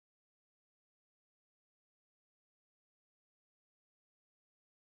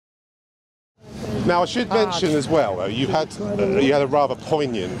Now I should mention as well, though, you had a rather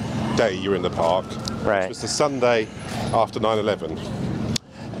poignant day you were in the park. Right. Which was the Sunday after 9/11.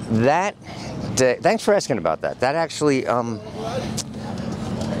 That day, thanks for asking about that. That actually,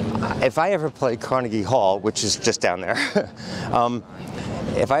 if I ever play Carnegie Hall, which is just down there,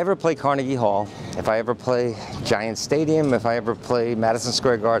 if I ever play Carnegie Hall, if I ever play Giant Stadium, if I ever play Madison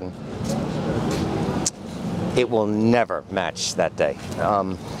Square Garden, it will never match that day.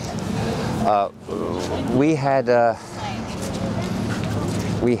 We had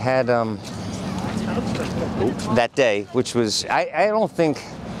that day, which was, I don't think,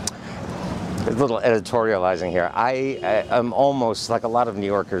 a little editorializing here, I am almost, like a lot of New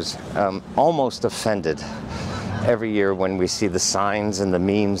Yorkers, almost offended every year when we see the signs and the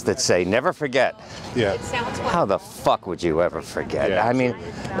memes that say, never forget. Yeah. How the fuck would you ever forget? Yeah. I mean,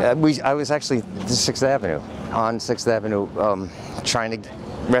 I was actually on 6th Avenue, trying to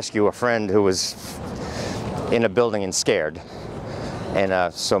rescue a friend who was in a building and scared.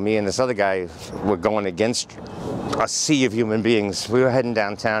 And so me and this other guy were going against a sea of human beings. We were heading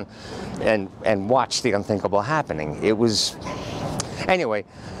downtown and watched the unthinkable happening. It was, anyway,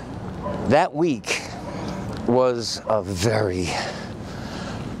 that week was a very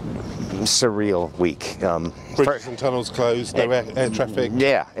surreal week. Bridges and tunnels closed, no air traffic.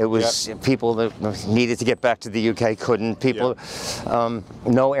 Yeah, it was people that needed to get back to the UK couldn't. People,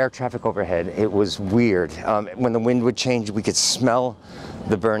 no air traffic overhead. It was weird. When the wind would change, we could smell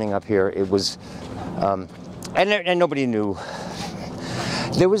the burning up here. It was, and nobody knew.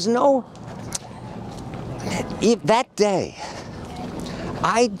 There was no, that day,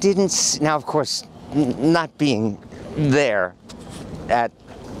 I didn't, now of course, not being there at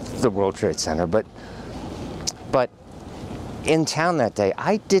the World Trade Center, but in town that day,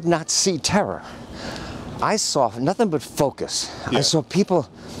 I did not see terror. I saw nothing but focus. Yeah. I saw people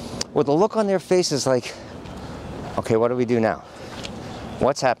with a look on their faces like, okay, what do we do now?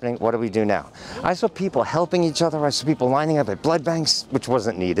 What's happening? What do we do now? I saw people helping each other. I saw people lining up at blood banks, which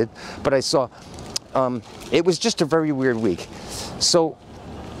wasn't needed, but I saw, it was just a very weird week. So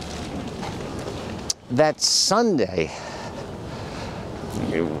that Sunday,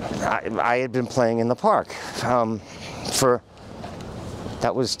 I had been playing in the park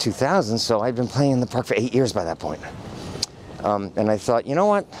that was 2000, so I'd been playing in the park for 8 years by that point. And I thought, you know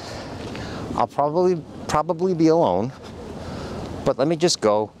what, I'll probably be alone, but let me just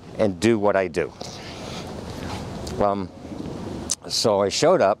go and do what I do. So I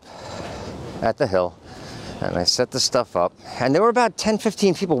showed up at the Hill, and I set the stuff up, and there were about 10,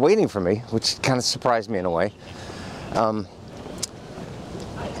 15 people waiting for me, which kind of surprised me in a way.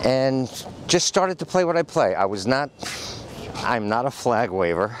 And just started to play what I play. I'm not a flag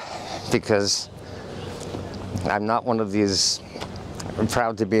waver, because I'm not one of these I'm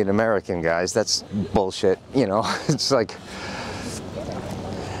proud to be an American guys. That's bullshit, you know. It's like,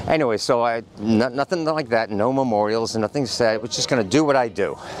 anyway, so nothing like that, no memorials and nothing said. I was just gonna do what I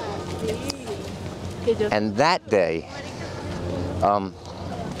do. And that day,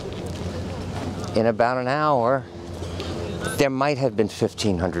 in about an hour, there might have been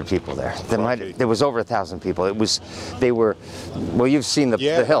 1,500 people there. There was over 1,000 people. Well, you've seen the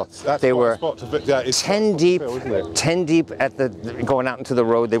hill. They were 10 deep, 10 deep at going out into the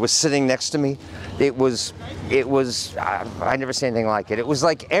road. They were sitting next to me. It was, I never seen anything like it. It was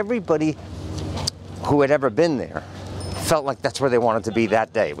like everybody who had ever been there felt like that's where they wanted to be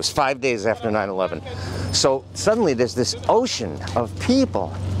that day. It was 5 days after 9/11. So suddenly there's this ocean of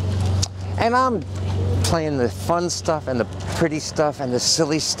people, and I'm playing the fun stuff and the pretty stuff and the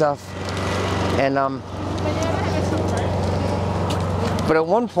silly stuff, and but at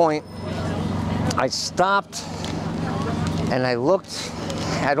one point I stopped and I looked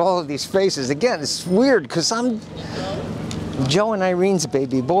at all of these faces. Again, it's weird because I'm Joe and Irene's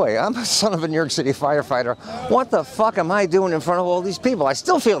baby boy. I'm a son of a New York City firefighter. What the fuck am I doing in front of all these people? I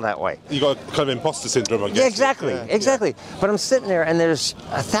still feel that way. You got kind of imposter syndrome, I guess. Yeah, exactly, exactly. Yeah. But I'm sitting there and there's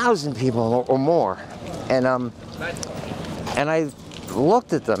 1,000 people or more. And I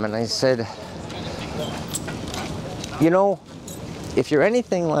looked at them and I said, you know, if you're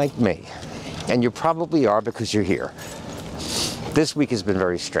anything like me, and you probably are because you're here, this week has been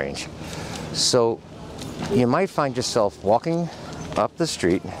very strange. So you might find yourself walking up the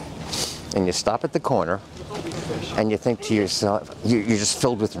street and you stop at the corner and you think to yourself, you're just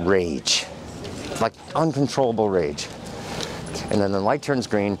filled with rage, like uncontrollable rage. And then the light turns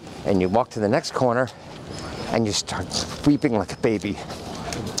green and you walk to the next corner and you start weeping like a baby.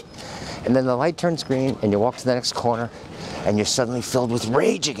 And then the light turns green and you walk to the next corner and you're suddenly filled with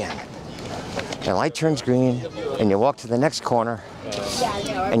rage again. And the light turns green and you walk to the next corner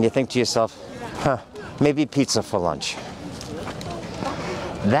and you think to yourself, maybe pizza for lunch.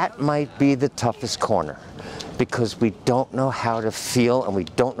 That might be the toughest corner, because we don't know how to feel and we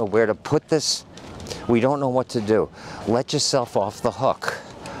don't know where to put this. We don't know what to do. Let yourself off the hook.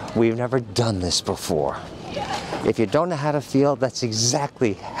 We've never done this before. If you don't know how to feel, that's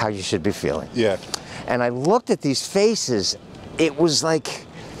exactly how you should be feeling. Yeah. And I looked at these faces. It was like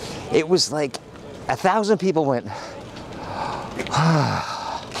 1,000 people went,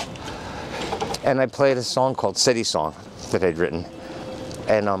 and I played a song called City Song that I'd written.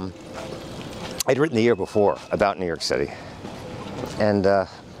 And I'd written the year before about New York City. And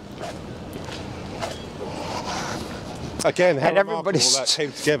again, how and everybody remarkable that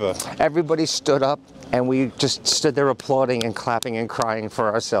came together. Everybody stood up, and we just stood there applauding and clapping and crying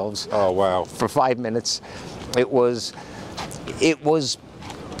for ourselves. Oh, wow. For 5 minutes. It was,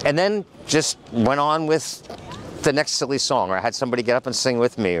 and then just went on with the next silly song, or I had somebody get up and sing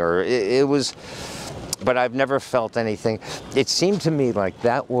with me, or it was, but I've never felt anything. It seemed to me like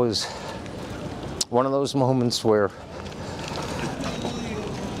that was one of those moments where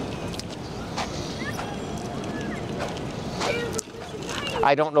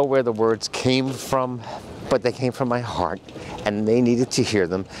I don't know where the words came from, but they came from my heart, and they needed to hear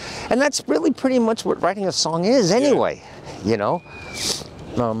them. And that's really pretty much what writing a song is anyway, you know?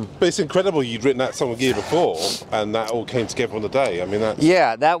 But it's incredible you'd written that song a year before, and that all came together on the day. I mean, that's...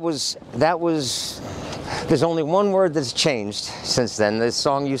 Yeah, that was, there's only one word that's changed since then. This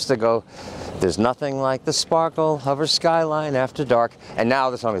song used to go, "There's nothing like the sparkle of her skyline after dark." And now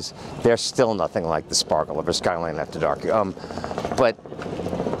the song is, "There's still nothing like the sparkle of her skyline after dark."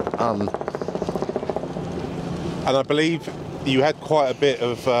 And I believe you had quite a bit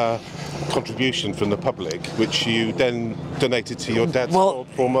of contribution from the public, which you then donated to your dad's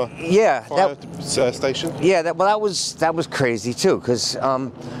former fire station. Yeah, that was crazy too, because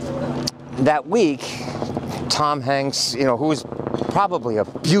that week, Tom Hanks, you know, who was probably a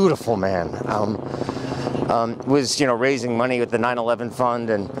beautiful man, was, you know, raising money with the 9/11 fund,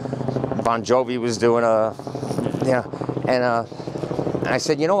 and Bon Jovi was doing and I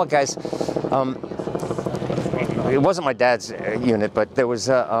said, you know what, guys, it wasn't my dad's unit, but there was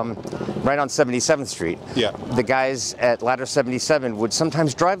right on 77th Street. Yeah. The guys at Ladder 77 would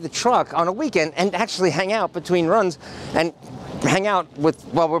sometimes drive the truck on a weekend and actually hang out between runs and hang out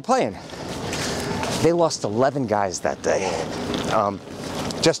while we're playing. They lost 11 guys that day,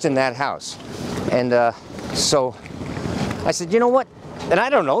 just in that house. And so I said, you know what? And I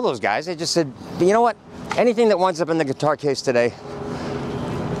don't know those guys. I just said, you know what? Anything that winds up in the guitar case today,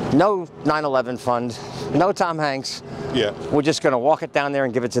 no 9/11 fund, no Tom Hanks. Yeah. We're just going to walk it down there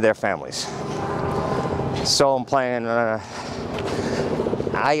and give it to their families. So I'm playing. I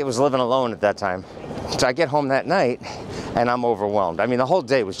was living alone at that time. So I get home that night, and I'm overwhelmed. I mean, the whole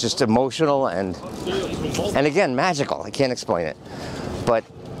day was just emotional and again, magical. I can't explain it. But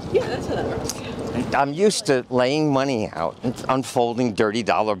yeah, that's how that works. I'm used to laying money out and unfolding dirty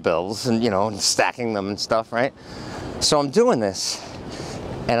dollar bills and, you know, and stacking them and stuff, right? So I'm doing this,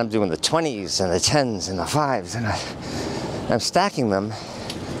 and I'm doing the 20s and the 10s and the 5s, and I'm stacking them,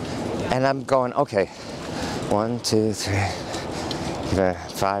 and I'm going, okay, 1, 2, 3,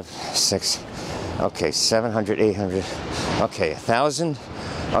 5, 6, okay, 700, 800, okay, 1,000,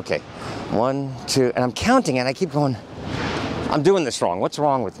 okay, 1, 2, and I'm counting, and I keep going, I'm doing this wrong. What's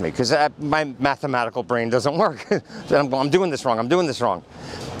wrong with me? Because my mathematical brain doesn't work. So I'm doing this wrong. I'm doing this wrong.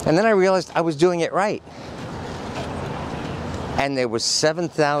 And then I realized I was doing it right. And there was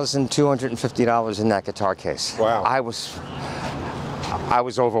 $7,250 in that guitar case. Wow. I was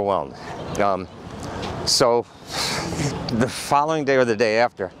overwhelmed. So the following day or the day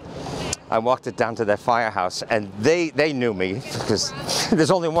after, I walked it down to that firehouse, and they knew me, because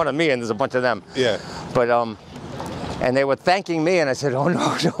there's only one of me and there's a bunch of them. Yeah. But and they were thanking me, and I said, oh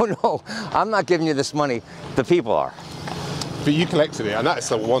no, no, I'm not giving you this money. The people are. But you collected it, and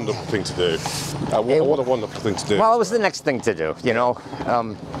that's a wonderful thing to do. What a wonderful thing to do. Well, it was the next thing to do, you know.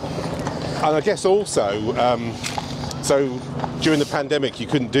 And I guess also, so during the pandemic, you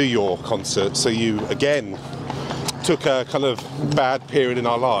couldn't do your concert, so you, again, took a kind of bad period in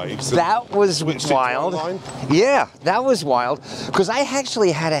our lives. That was wild. Yeah, that was wild, because I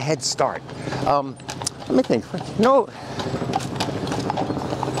actually had a head start. Let me think. No.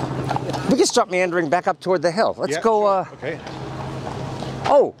 We can start meandering back up toward the hill. Let's go. Sure. Okay.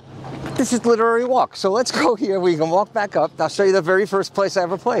 Oh, this is Literary Walk. So let's go here. We can walk back up. I'll show you the very first place I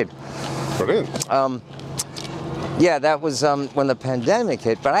ever played. Brilliant. Yeah, that was when the pandemic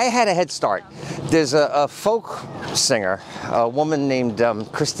hit, but I had a head start. There's a folk singer, a woman named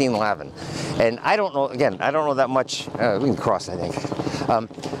Christine Lavin. And I don't know, again, I don't know that much, we can cross, I think.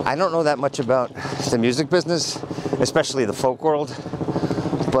 I don't know that much about the music business, especially the folk world,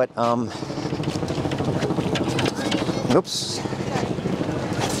 but oops.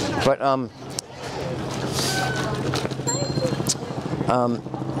 But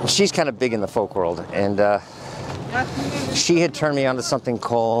she's kind of big in the folk world, and she had turned me on to something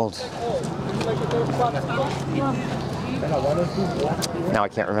called, now I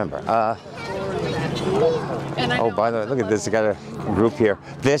can't remember. Oh, by the way, look at this. I got a group here.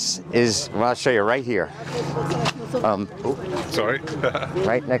 This is, well, I'll show you right here. Sorry.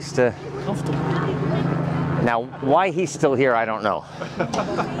 Right next to. Now, why he's still here, I don't know.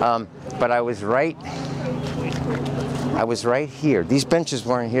 But I was right here. These benches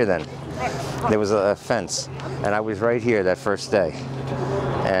weren't here then. There was a fence, and I was right here that first day.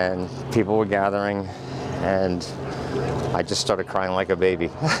 And people were gathering, and I just started crying like a baby.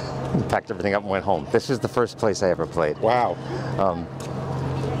 Packed everything up and went home. This is the first place I ever played. Wow.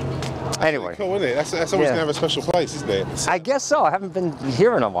 Anyway. Cool, isn't it? That's always going to have a special place, isn't it? I guess so. I haven't been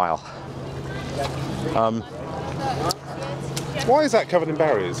here in a while. Why is that covered in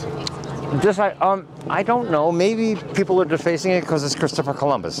barriers? I don't know. Maybe people are defacing it because it's Christopher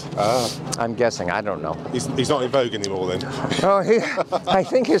Columbus. I'm guessing. I don't know. He's not in vogue anymore then. Oh, I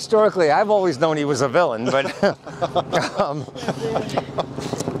think historically, I've always known he was a villain, but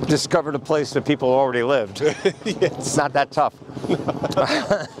discovered a place that people already lived. Yes. It's not that tough.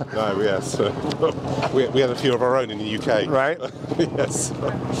 No, yes. We had a few of our own in the UK. Right? Yes.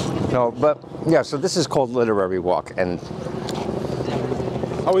 No, but yeah, so this is called Literary Walk, and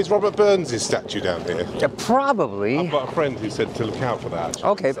oh, is Robert Burns' statue down here? yeah, probably. I've got a friend who said to look out for that.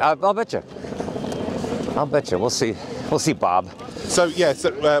 Okay, I'll bet you. I'll bet you. We'll see. We'll see, Bob. So yeah,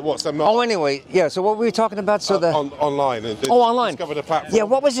 so what's that? Oh, anyway, yeah. So what were we talking about? So online. Online. Discovered a platform. Yeah.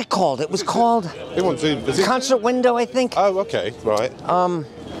 What was it called? It was called It wants to. Concert Window, I think. Oh, okay, right.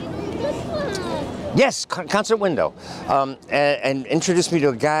 Yes, Concert Window, and introduced me to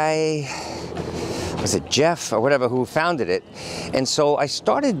a guy. Was it Jeff or whatever who founded it? And so I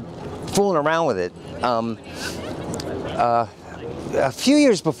started fooling around with it a few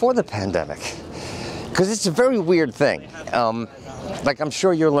years before the pandemic, because it's a very weird thing. Like I'm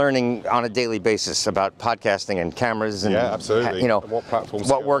sure you're learning on a daily basis about podcasting and cameras and yeah, absolutely. You know what platforms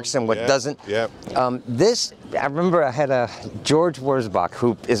what works and what doesn't. Yeah. This I remember I had a George Wurzbach,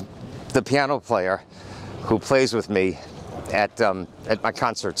 who is the piano player who plays with me at my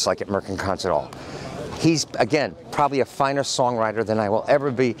concerts, like at Merkin Concert Hall. He's, again, probably a finer songwriter than I will ever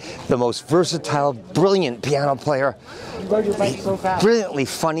be. The most versatile, brilliant piano player. Brilliantly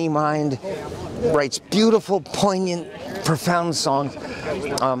funny mind. Writes beautiful, poignant, profound songs.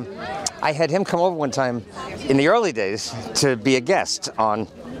 I had him come over one time in the early days to be a guest on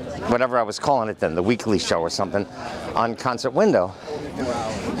whatever I was calling it then, the weekly show or something, on Concert Window.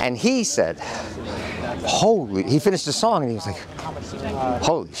 And he said, he finished the song and he was like,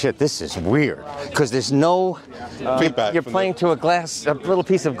 holy shit, this is weird. Because there's no feedback. You're playing to a little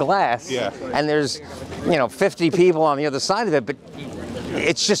piece of glass, yeah. And there's, 50 people on the other side of it, but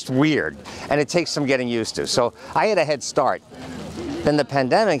it's just weird. And it takes some getting used to. So I had a head start. Then the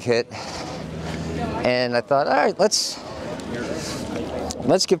pandemic hit, and I thought, all right, let's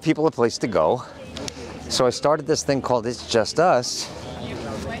give people a place to go. So I started this thing called It's Just Us,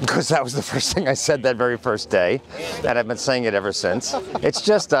 because that was the first thing I said that very first day, and I've been saying it ever since. It's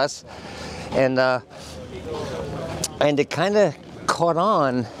just us, and it kind of caught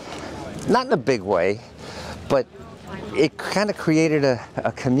on, not in a big way, but it kind of created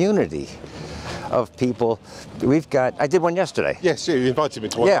a community of people. I did one yesterday. Yes, you invited me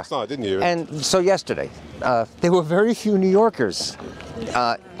to one last night, didn't you? And so yesterday, there were very few New Yorkers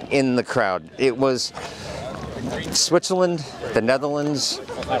in the crowd. It was Switzerland, the Netherlands,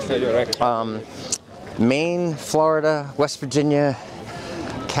 Maine, Florida, West Virginia,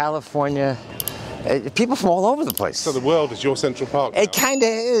 California, people from all over the place. So the world is your Central Park now. It kind of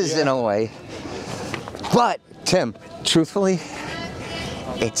is, in a way. But, Tim, truthfully,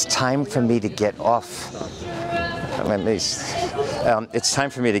 it's time for me to get off. It's time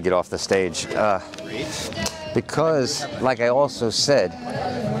for me to get off the stage. Because, like I also said,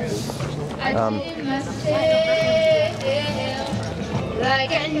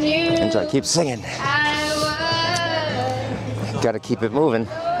 and so I keep singing. Got to keep it moving.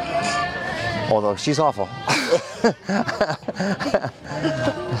 Although she's awful.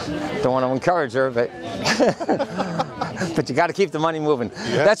 Don't want to encourage her, but but you got to keep the money moving.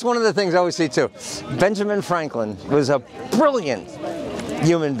 Yeah. That's one of the things I always see too. Benjamin Franklin was a brilliant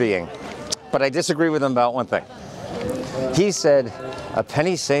human being, but I disagree with him about one thing. He said, "A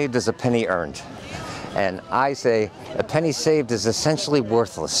penny saved is a penny earned." And I say a penny saved is essentially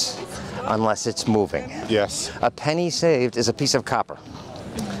worthless unless it's moving. Yes. A penny saved is a piece of copper.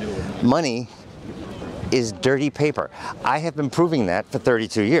 Money is dirty paper. I have been proving that for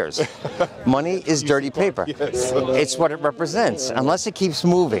 32 years. Money is dirty paper. Yes. It's what it represents. Unless it keeps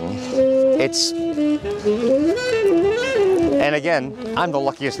moving, it's... And again, I'm the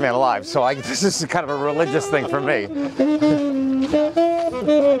luckiest man alive, so this is kind of a religious thing for me.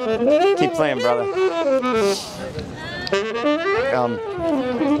 Keep playing, brother.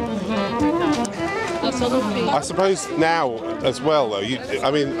 I suppose now as well,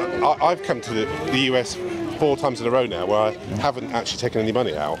 though. I've come to the US 4 times in a row now where I haven't actually taken any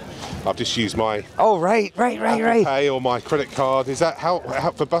money out. I've just used my right. Apple Pay or my credit card. Is that how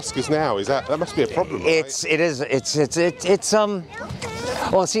for buskers now? That must be a problem? Right?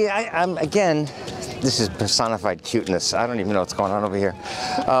 Well, see, I'm again. This is personified cuteness. I don't even know what's going on over here.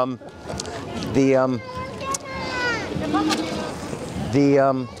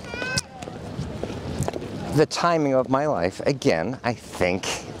 The timing of my life, again, I think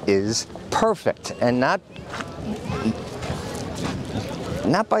is perfect, and not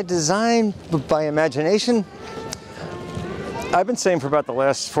by design, but by imagination. I've been saying for about the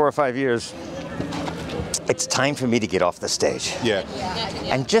last 4 or 5 years, it's time for me to get off the stage. Yeah.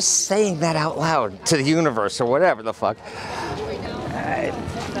 And just saying that out loud to the universe or whatever the fuck,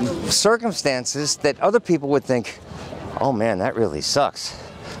 circumstances that other people would think, oh man, that really sucks.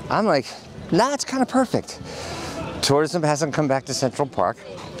 I'm like, nah, it's kind of perfect. Tourism hasn't come back to Central Park.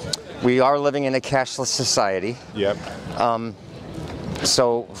 We are living in a cashless society. Yep.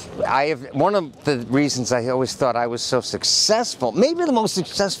 So one of the reasons I always thought I was so successful, maybe the most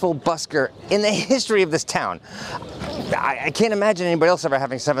successful busker in the history of this town. I can't imagine anybody else ever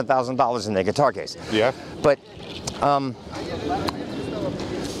having $7,000 in their guitar case. Yeah. But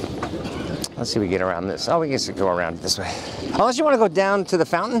let's see if we get around this. Oh, we can just go around this way. Unless you want to go down to the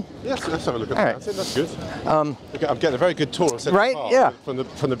fountain? Yes, let's have a look at All that. right. That's good. I'm getting a very good tour of Central Right? Park Yeah. from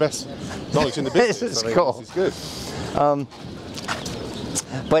the best knowledge in the business. This is cool. This is good.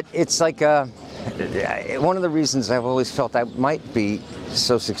 But it's like one of the reasons I've always felt I might be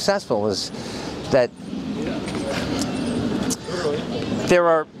so successful is that there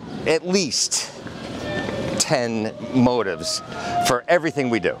are at least 10 motives for everything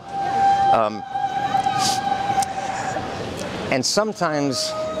we do. And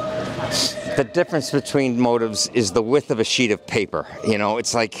sometimes the difference between motives is the width of a sheet of paper. You know,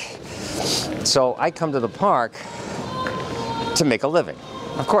 it's like, so I come to the park to make a living.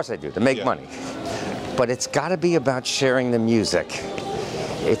 Of course I do, to make money. But it's got to be about sharing the music.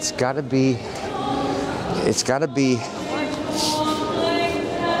 It's got to be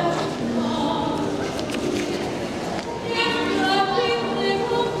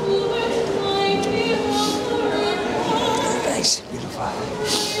nice, beautiful.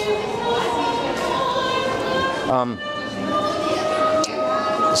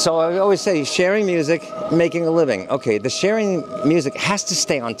 So I always say sharing music, making a living. Okay, the sharing music has to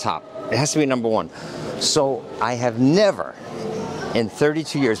stay on top. It has to be number one. So I have never, in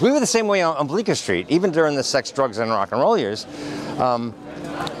 32 years, we were the same way on Bleecker Street, even during the sex, drugs, and rock and roll years, I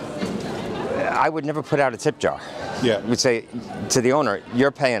would never put out a tip jar. Yeah. We'd say to the owner,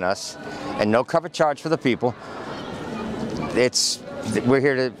 you're paying us, and no cover charge for the people. We're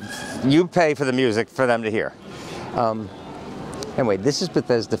here to, you pay for the music for them to hear. Anyway, this is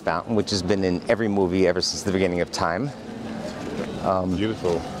Bethesda Fountain, which has been in every movie ever since the beginning of time.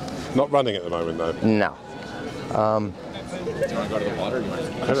 Beautiful. Not running at the moment, though. No. Do you want to go to the water?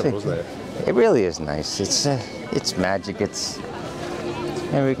 Incredible, wasn't it? It really is nice. It's magic.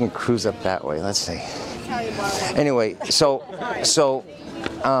 Maybe we can cruise up that way. Let's see. Anyway, so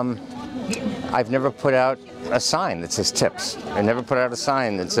I've never put out a sign that says tips. I never put out a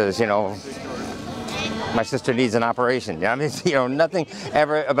sign that says, you know, my sister needs an operation. I mean, you know, nothing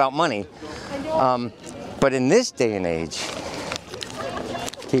ever about money. But in this day and age,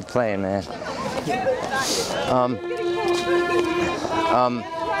 keep playing, man.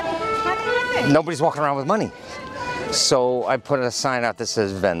 Nobody's walking around with money. So I put a sign out that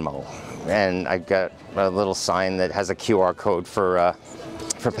says Venmo. And I got a little sign that has a QR code for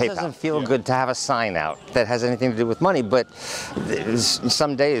PayPal. It doesn't feel good to have a sign out that has anything to do with money, but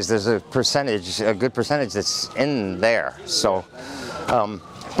some days there's a good percentage that's in there. So,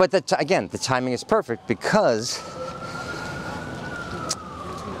 but again, the timing is perfect because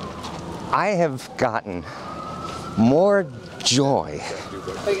I have gotten more joy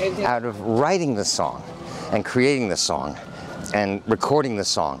out of writing the song and creating the song and recording the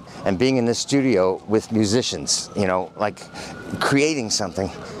song and being in the studio with musicians, you know, like creating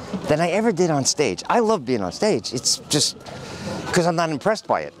something, than I ever did on stage. I love being on stage. It's just because I'm not impressed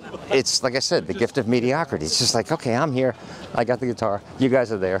by it. It's, like I said, the gift of mediocrity. It's just like, okay, I'm here. I got the guitar. You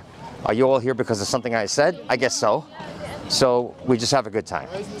guys are there. Are you all here because of something I said? I guess so. So we just have a good time.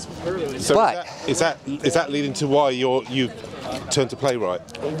 So but is that leading to why you turned to playwright?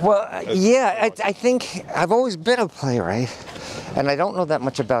 Well, yeah, I think I've always been a playwright, and I don't know that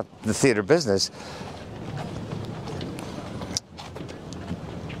much about the theater business.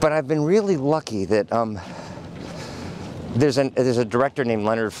 But I've been really lucky that there's a director named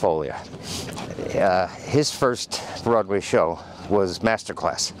Leonard Foley. His first Broadway show was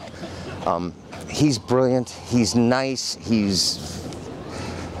Masterclass. He's brilliant, he's nice, he's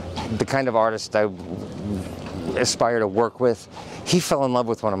the kind of artist I aspire to work with. He fell in love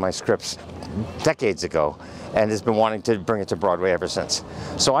with one of my scripts decades ago and has been wanting to bring it to Broadway ever since.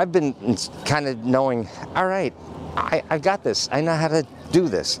 So I've been kind of knowing, all right, I got this, I know how to do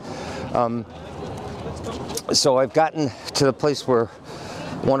this. So I've gotten to the place where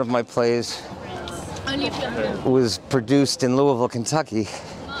one of my plays was produced in Louisville, Kentucky,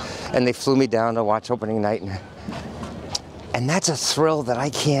 and they flew me down to watch opening night, and that's a thrill that I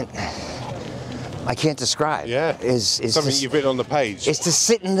can't describe. Yeah, is something you've written on the page. It's to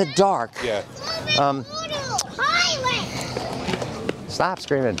sit in the dark. Yeah. Stop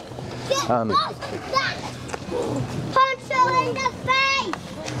screaming. Punch him in the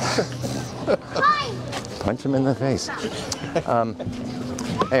face. Punch him in the face.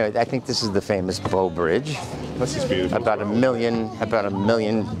 Anyway, I think this is the famous Bow Bridge. This is beautiful. About a million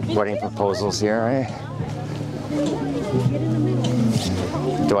wedding proposals here, right?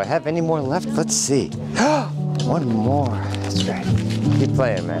 Do I have any more left? Let's see. One more. That's right. Keep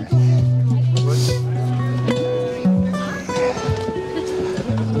playing, man.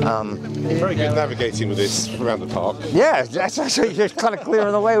 Very good navigating with this around the park. Yeah, that's actually, you're kind of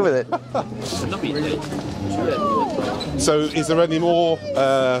clearing the way with it. So, is there any more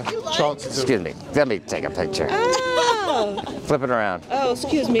chances? Excuse me. Let me take a picture. Oh. Flip it around. Oh,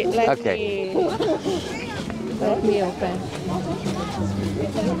 excuse me. Let Okay. me open.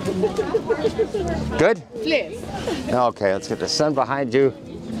 Good? Flip. Okay, let's get the sun behind you.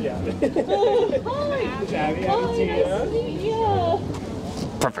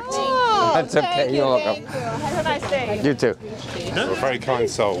 Perfect. That's okay. You're welcome. Have a nice day. You too. You're a very kind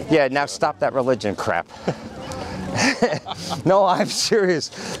soul. Yeah, now stop that religion crap. No, I'm serious.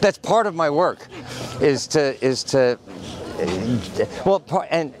 That's part of my work, is to well,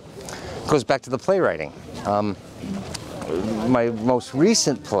 and it goes back to the playwriting. My most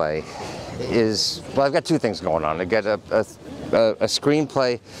recent play is, well, I've got two things going on. I got a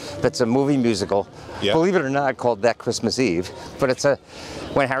screenplay that's a movie musical, believe it or not, called That Christmas Eve, but it's a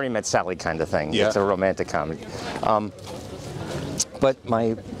When Harry Met Sally kind of thing. Yeah. It's a romantic comedy. But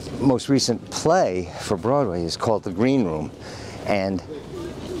my most recent play for Broadway is called The Green Room, and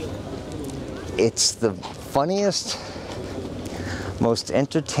it's the funniest, most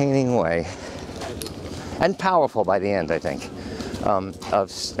entertaining way, and powerful by the end, I think,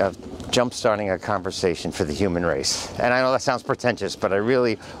 of jump-starting a conversation for the human race. And I know that sounds pretentious, but I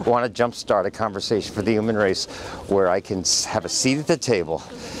really want to jump-start a conversation for the human race where I can have a seat at the table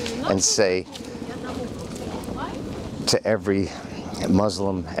and say to every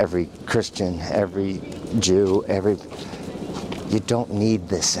Muslim, every Christian, every Jew, you don't need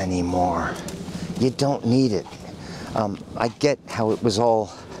this anymore. You don't need it. I get how it was all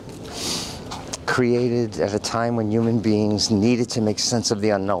created at a time when human beings needed to make sense of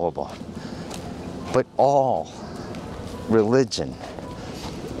the unknowable. But all religion,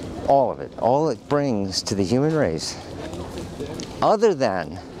 all of it, all it brings to the human race, other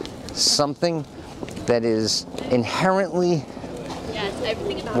than something that is inherently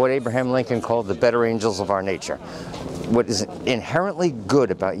what Abraham Lincoln called the better angels of our nature, what is inherently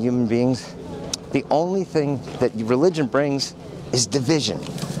good about human beings, the only thing that religion brings is division.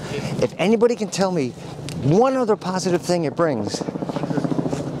 If anybody can tell me one other positive thing it brings,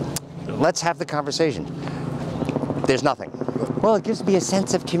 let's have the conversation. There's nothing. Well, it gives me a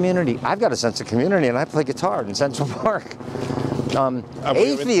sense of community. I've got a sense of community, and I play guitar in Central Park.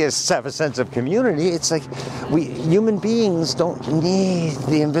 Atheists have a sense of community. It's like we human beings don't need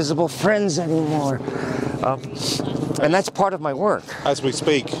the invisible friends anymore. And that's part of my work. As we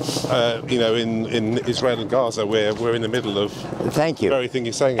speak, in Israel and Gaza, we're in the middle of the very thing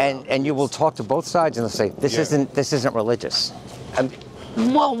you're saying. And you will talk to both sides and they'll say, this isn't religious.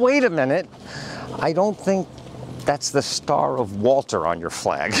 Well, wait a minute. I don't think that's the Star of Walter on your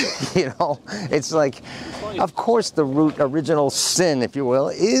flag. It's like, of course the original sin, if you will,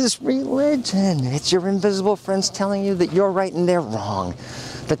 is religion. It's your invisible friends telling you that you're right and they're wrong.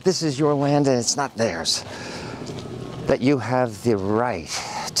 that this is your land and it's not theirs. That you have the right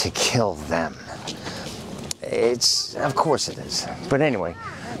to kill them. Of course it is. But anyway,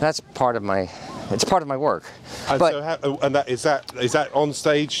 that's part of my, it's part of my work. And but, so is that on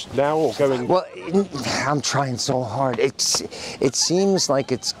stage now or going? Well, I'm trying so hard. It seems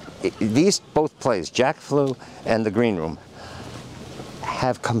like these both plays, Jack Flew and The Green Room,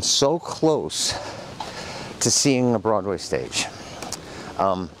 have come so close to seeing a Broadway stage.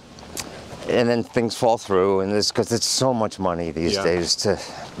 And then things fall through, and because it's so much money these days to,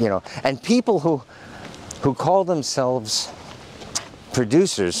 and people who call themselves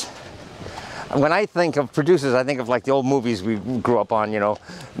producers. When I think of producers, I think of like the old movies we grew up on,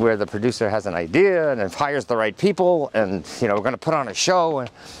 where the producer has an idea and hires the right people, and we're going to put on a show,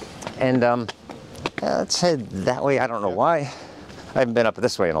 and let's say that way. I don't know why. I haven't been up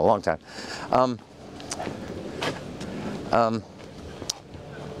this way in a long time.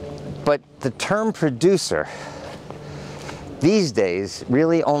 But the term producer these days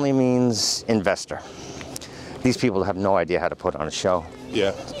really only means investor. These people have no idea how to put on a show.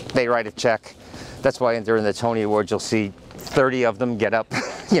 Yeah. They write a check. That's why during the Tony Awards you'll see 30 of them get up,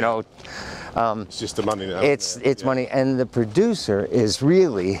 It's just the money now. It's money, and the producer is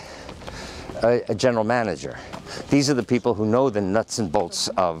really a general manager. These are the people who know the nuts and bolts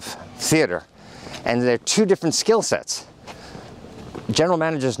of theater, and they're two different skill sets. General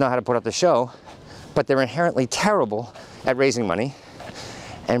managers know how to put up the show, but they're inherently terrible at raising money,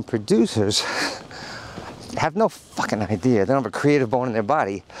 and producers have no fucking idea. They don't have a creative bone in their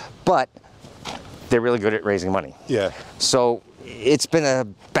body, but they're really good at raising money. Yeah. So it's been a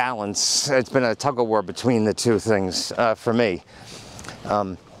balance. It's been a tug of war between the two things for me.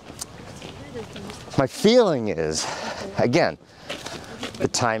 My feeling is, again, the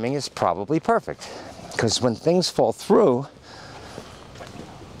timing is probably perfect, because when things fall through,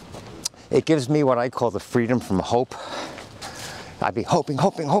 it gives me what I call the freedom from hope. I'd be hoping,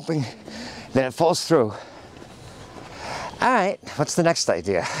 then it falls through. All right, what's the next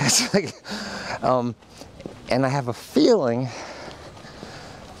idea? It's like, and I have a feeling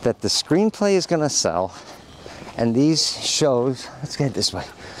that the screenplay is going to sell, and these shows, let's get it this way,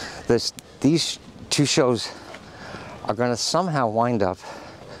 these two shows are going to somehow wind up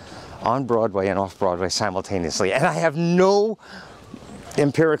on Broadway and off Broadway simultaneously, and I have no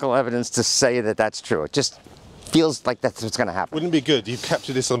empirical evidence to say that that's true. It just feels like that's what's going to happen. Wouldn't it be good? You've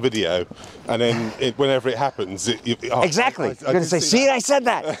captured this on video, and then whenever it happens, exactly. You're going to say, "See, I said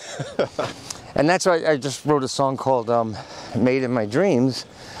that." And that's why I just wrote a song called "Made in My Dreams."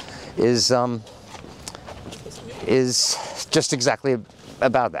 Is just exactly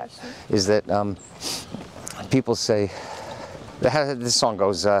about that. Is that people say, this song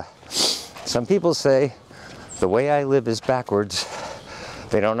goes, some people say, the way I live is backwards.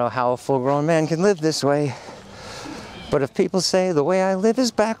 They don't know how a full-grown man can live this way. But if people say the way I live is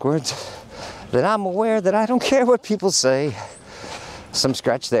backwards, then I'm aware that I don't care what people say. Some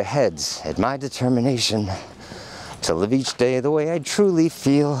scratch their heads at my determination to live each day the way I truly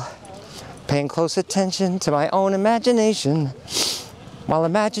feel, paying close attention to my own imagination, while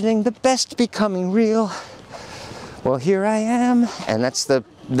imagining the best becoming real. Well, here I am, and that's the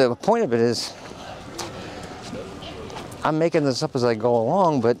point of it is, I'm making this up as I go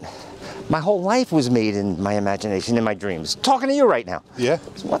along, but my whole life was made in my imagination, in my dreams. Talking to you right now. Yeah.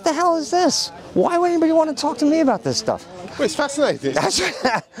 So what the hell is this? Why would anybody want to talk to me about this stuff? Well, it's fascinating.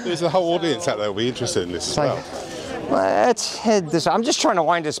 There's a whole audience out there who'll be interested in this as well. Let's head this. I'm just trying to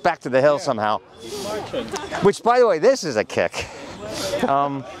wind us back to the hill somehow. Which, by the way, this is a kick.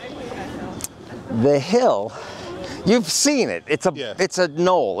 The hill, you've seen it. It's a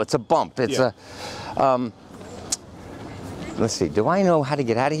knoll. It's a bump. It's a. Let's see. Do I know how to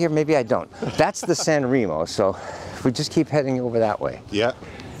get out of here? Maybe I don't. That's the San Remo. So if we just keep heading over that way. Yeah.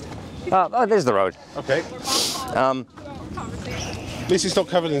 Oh, there's the road. Okay. At least it's not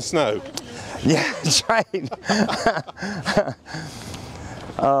covered in snow. Yeah, that's right.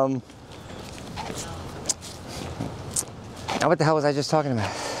 Now what the hell was I just talking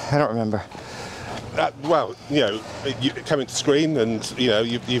about? I don't remember. Well, you coming to screen, and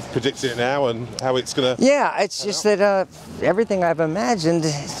you've predicted it now, and how it's gonna. Yeah, it's just that everything I've imagined,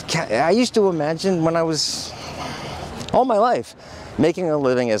 I used to imagine when I was all my life making a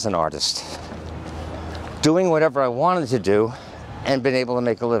living as an artist, doing whatever I wanted to do, and been able to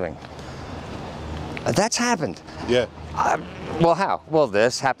make a living. That's happened. Yeah. Well, how? Well,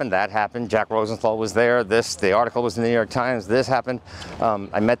 this happened, that happened. Jack Rosenthal was there. The article was in the New York Times. This happened.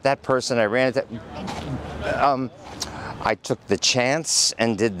 I met that person. I ran into. I took the chance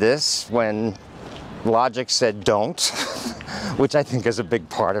and did this when logic said don't. which I think is a big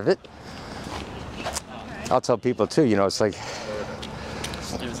part of it. I'll tell people too, you know, it's like,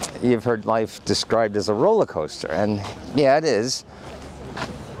 you've heard life described as a roller coaster, and yeah, it is.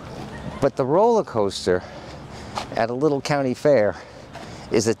 But the roller coaster at a little county fair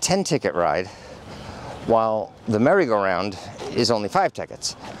is a 10-ticket ride, while the merry-go-round is only 5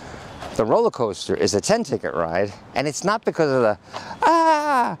 tickets. The roller coaster is a 10-ticket ride, and it's not because of the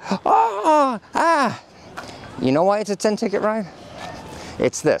You know why it's a 10-ticket ride?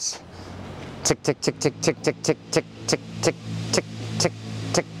 It's this. Tick, tick, tick, tick, tick, tick, tick, tick, tick, tick, tick, tick,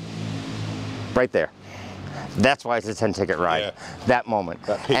 tick. Right there. That's why it's a 10-ticket ride. Yeah. That moment.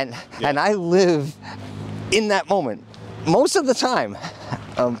 And I live in that moment most of the time.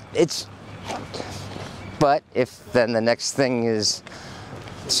 But if then the next thing is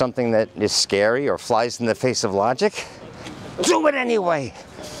something that is scary or flies in the face of logic, do it anyway.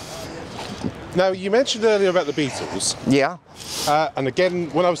 Now, you mentioned earlier about the Beatles. Yeah. And again,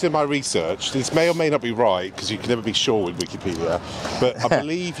 when I was doing my research, this may or may not be right, because you can never be sure with Wikipedia, but I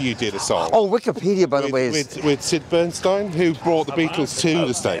believe you did a song. Oh, Wikipedia, by the way, is... With Sid Bernstein, who brought the Beatles to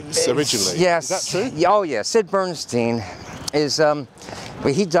the States originally. Yes. Is that true? Oh, yeah. Sid Bernstein is... well,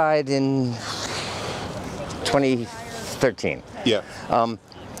 he died in 2013. Yeah.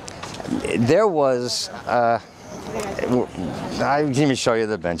 There was... I can even show you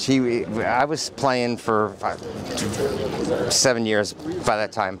the bench. I was playing for 7 years by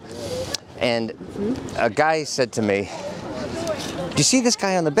that time, and a guy said to me, "Do you see this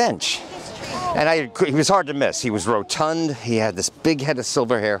guy on the bench?" And he was hard to miss. He was rotund. He had this big head of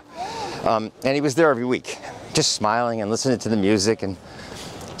silver hair, and he was there every week, just smiling and listening to the music. And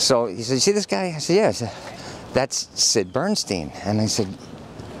so he said, "You see this guy?" I said, "Yeah." I said, "That's Sid Bernstein." And I said,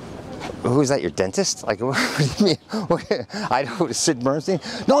 "Who's that, your dentist?" Like, what do you mean? I know Sid Bernstein.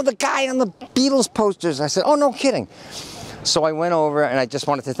 "No, the guy on the Beatles posters." I said, "Oh, no kidding." So I went over and I just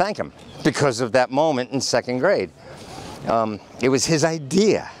wanted to thank him because of that moment in 2nd grade. It was his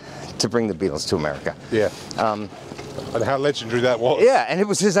idea to bring the Beatles to America. Yeah. And how legendary that was. Yeah, and it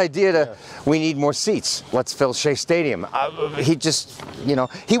was his idea to, we need more seats. Let's fill Shea Stadium. He just, you know,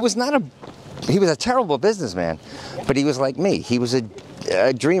 he was a terrible businessman, but he was like me. He was a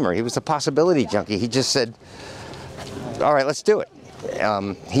dreamer. He was a possibility junkie. He just said, all right, let's do it.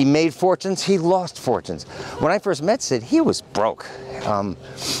 He made fortunes. He lost fortunes. When I first met Sid, he was broke.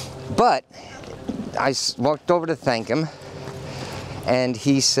 But I walked over to thank him, and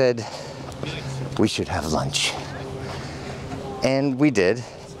he said, we should have lunch. And we did,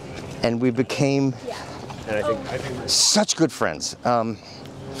 and we became such good friends. I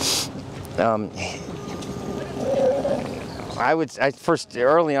first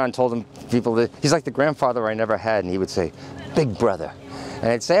early on told him people that he's like the grandfather I never had, and he would say, "Big brother,"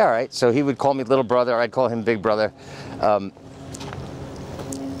 and I'd say, "All right." So he would call me little brother. I'd call him big brother,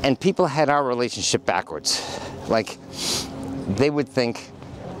 and people had our relationship backwards. Like they would think,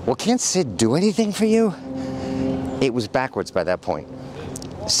 "Well, can't Sid do anything for you?" It was backwards by that point.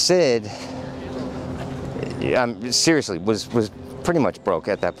 Sid, seriously, was pretty much broke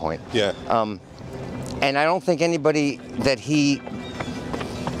at that point. Yeah. And I don't think anybody that he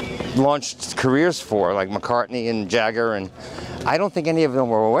launched careers for, like McCartney and Jagger, and I don't think any of them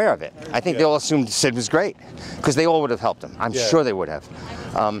were aware of it. I think they all assumed Sid was great, because they all would have helped him. I'm sure they would have.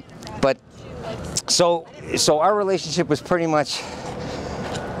 But so our relationship was pretty much,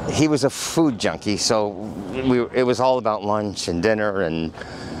 he was a food junkie, so it was all about lunch and dinner and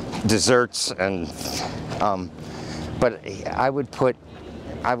desserts, and but I would put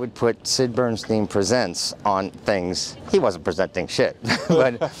Sid Bernstein Presents on things. He wasn't presenting shit,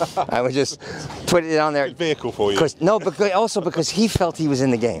 but I would just put it on there. Good vehicle for you. Because he felt he was in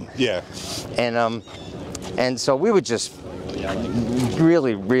the game. Yeah. And so we were just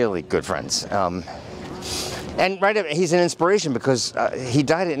really, really good friends. And he's an inspiration because he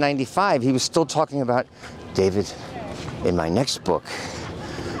died at 95. He was still talking about, "David, in my next book,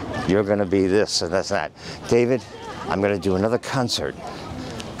 you're going to be this and that's that. David, I'm going to do another concert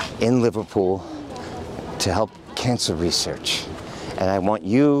in Liverpool to help cancer research. And I want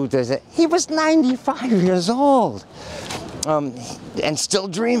you to..." He was 95 years old and still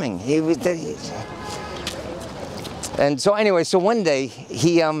dreaming. And so anyway, so one day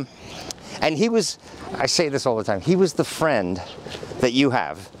and he was, I say this all the time, he was the friend that you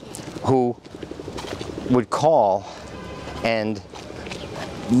have who would call and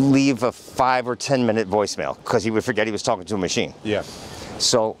leave a 5 or 10 minute voicemail because he would forget he was talking to a machine. Yeah.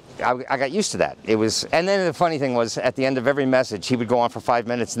 So I got used to that. And then the funny thing was, at the end of every message, he would go on for 5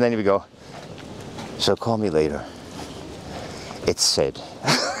 minutes, and then he would go, "So call me later. It's Sid."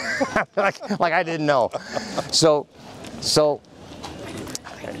 like I didn't know. So So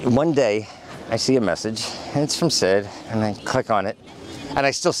one day I see a message and it's from Sid, and I click on it, and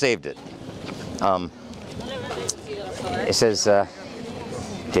I still saved it. It says,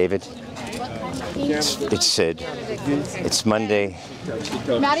 David, it's Sid. It's Monday.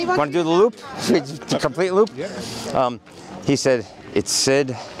 Want to do the loop? The complete loop? He said, it's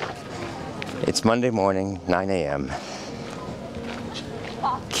Sid. It's Monday morning, 9 a.m.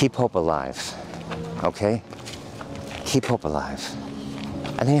 Keep hope alive, okay? Keep hope alive.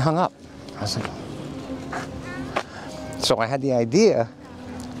 And then he hung up. I was like, so I had the idea,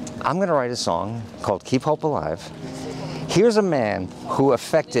 I'm gonna write a song called Keep Hope Alive. Here's a man who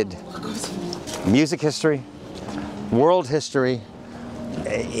affected music history, world history,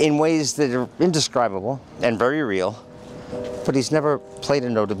 in ways that are indescribable and very real, but he's never played a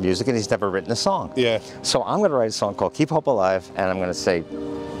note of music and he's never written a song. Yeah. So I'm gonna write a song called Keep Hope Alive, and I'm gonna say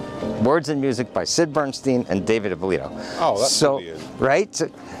words and music by Sid Bernstein and David Ippolito. Oh, that's brilliant. Right?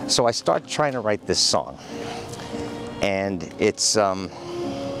 So I start trying to write this song, and it's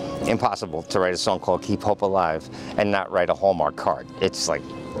impossible to write a song called Keep Hope Alive and not write a Hallmark card. It's like,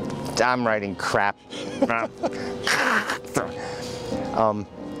 I'm writing crap.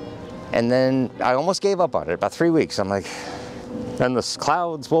 And then I almost gave up on it, about 3 weeks. I'm like, then the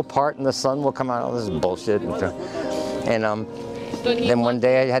clouds will part and the sun will come out, all this bullshit. And then one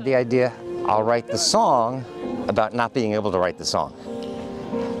day I had the idea, I'll write the song about not being able to write the song.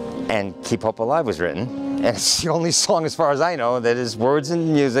 And Keep Hope Alive was written, and it's the only song, as far as I know, that is words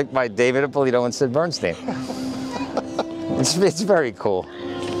and music by David Ippolito and Sid Bernstein. It's very cool.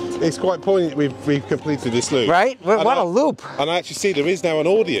 It's quite poignant we've completed this loop. Right? What a loop. And I actually see there is now an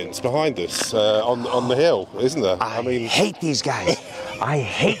audience behind us on the hill, isn't there? I hate these guys. I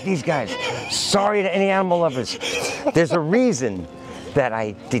hate these guys. Sorry to any animal lovers. There's a reason that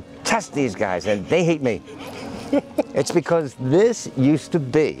I detest these guys and they hate me. It's because this used to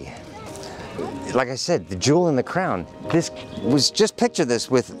be, like I said, the jewel in the crown. This was, just picture this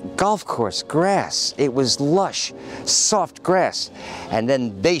with golf course grass. It was lush, soft grass. And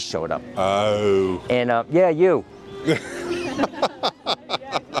then they showed up. Oh. And yeah, you.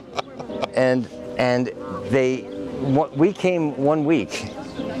 and we came 1 week,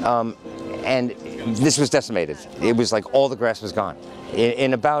 and this was decimated. It was like all the grass was gone.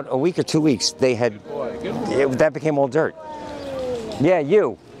 In about a week or 2 weeks, that became all dirt. Yeah,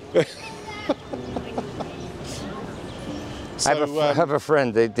 you. So, I have a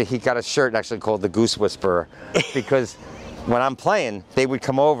friend, he got a shirt actually called the Goose Whisperer, because when I'm playing, they would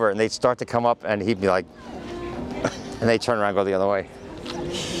come over and they'd start to come up and he'd be like, and they'd turn around and go the other way.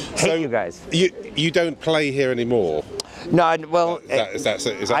 Hate you guys. You don't play here anymore? No, well, Is that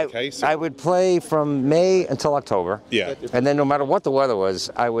the case? I would play from May until October. Yeah. And then no matter what the weather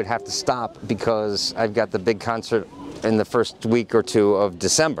was, I would have to stop because I've got the big concert in the first week or two of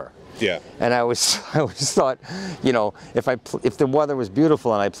December. Yeah. And I always thought, you know, if the weather was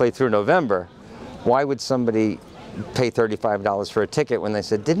beautiful and I played through November, why would somebody pay $35 for a ticket when they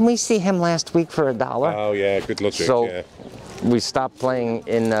said, didn't we see him last week for $1? Oh yeah, good logic. So yeah. we stopped playing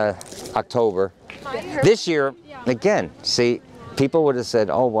in October. This year, again, see, people would have said,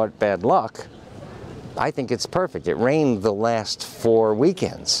 oh, what bad luck. I think it's perfect. It rained the last 4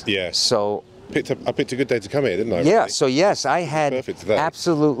 weekends. Yeah. So I picked a good day to come here, didn't I? yeah, Really? so yes, I had Perfect today.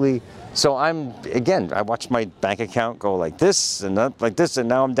 absolutely. So I watched my bank account go like this and up like this, and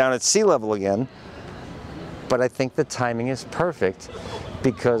now I'm down at sea level again. But I think the timing is perfect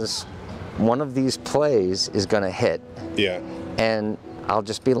because one of these plays is going to hit. Yeah. And I'll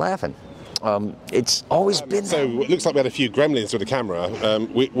just be laughing. It's always been So it looks like we had a few gremlins with the camera.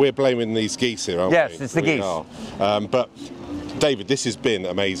 We're blaming these geese here, aren't we? Yes, it's the geese. Are. But David, this has been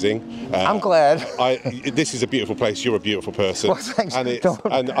amazing. I'm glad. This is a beautiful place. You're a beautiful person. Well, thanks.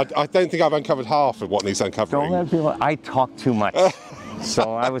 And I don't think I've uncovered half of what needs uncovering. Don't let people. I talk too much,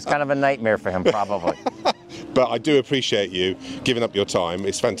 so I was kind of a nightmare for him, probably. But I do appreciate you giving up your time.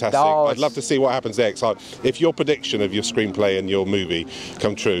 It's fantastic. Oh, I'd love to see what happens next. If your prediction of your screenplay and your movie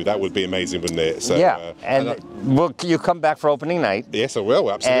come true, that would be amazing, wouldn't it? So, yeah, you come back for opening night. Yes, I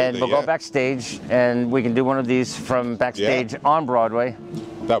will, absolutely. And we'll go backstage, and we can do one of these from backstage on Broadway.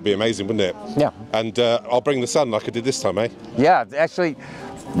 That would be amazing, wouldn't it? Yeah. And I'll bring the sun like I did this time, eh? Yeah, actually,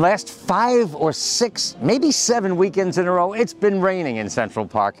 last 5 or 6, maybe 7 weekends in a row, it's been raining in Central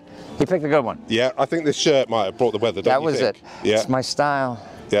Park. He picked a good one. Yeah, I think this shirt might have brought the weather, don't That you was think? it. Yeah. It's my style.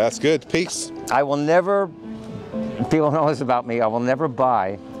 Yeah, that's good. Peace. I will never, people know this about me, I will never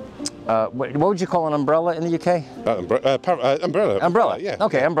buy, what would you call an umbrella in the UK? Umbrella. Umbrella. Yeah.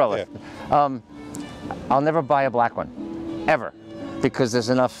 Okay, yeah, umbrella. yeah. I'll never buy a black one, ever, because there's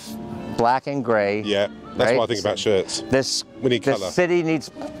enough black and gray Yeah. That's right? what I think about shirts. We need this colour. city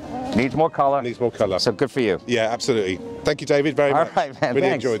needs more color. Needs more colour. So good for you. Yeah, absolutely. Thank you, David, very much. All right, man. Really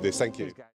Thanks. enjoyed this. Thank you.